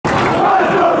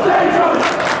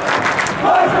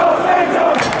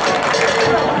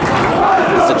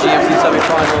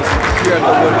semifinals here at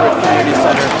the Woodbridge Community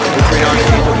Center between our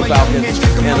Angels Falcons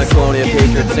and the Colonia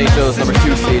Patriots. St. Joe's number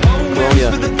 2 seed,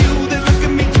 Colonia.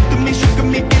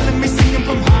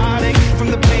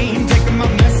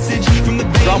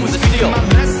 Drum with the steal.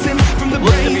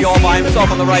 Looks to be all by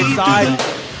himself on the right side.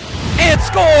 And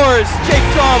scores! Jake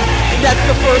Drum, that's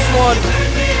the first one.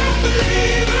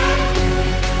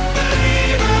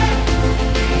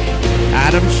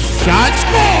 Adams shot,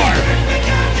 score!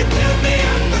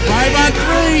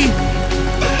 5-on-3.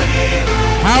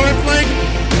 Power play.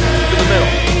 To the middle.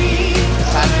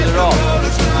 Passes it all.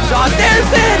 Shot,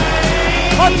 there's it!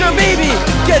 Hunter maybe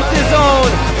gets his own.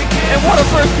 And what a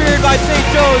first period by St.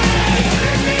 Joe's.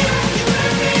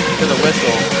 To the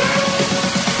whistle.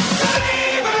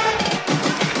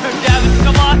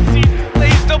 Kolodney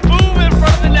lays the boom in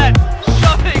front of the net,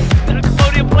 shoving the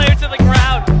Colonia player to the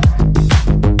ground.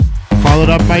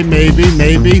 Followed up by maybe,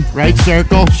 right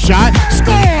circle, shot,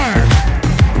 score!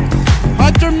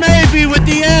 Hunter Maybe with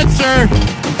the answer.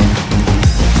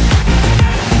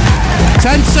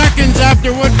 10 seconds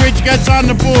after Woodbridge gets on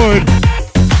the board.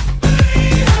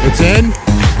 It's in.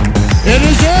 It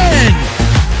is in!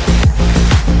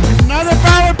 Another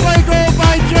power play goal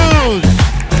by Joes.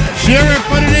 Shearer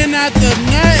put it in at the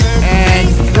net, and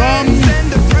Drum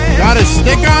got a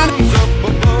stick on it.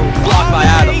 Blocked by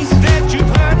Adams.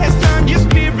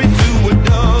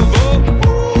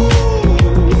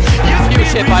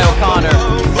 Huge hit by O'Connor,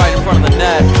 right in front of the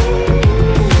net.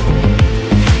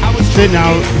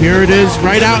 Now, here it is,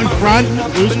 right out in front,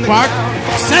 loose puck.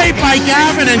 Saved by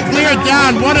Gavin and cleared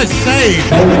down. What a save!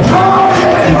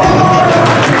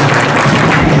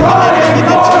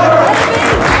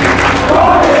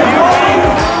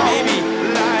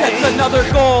 Another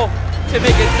goal to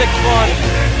make it 6-1,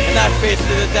 and that's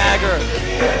basically the dagger.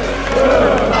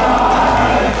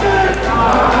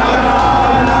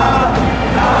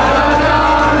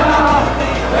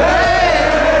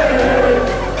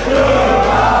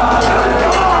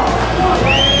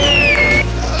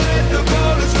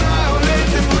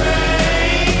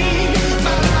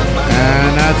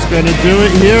 And that's going to do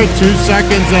it here. 2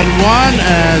 seconds and 1,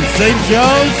 and St.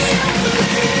 Joe's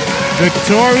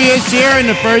victorious here in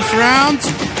the first round.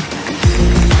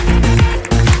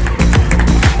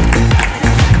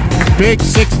 Big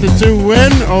 6-2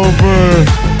 win over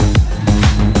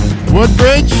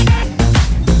Woodbridge.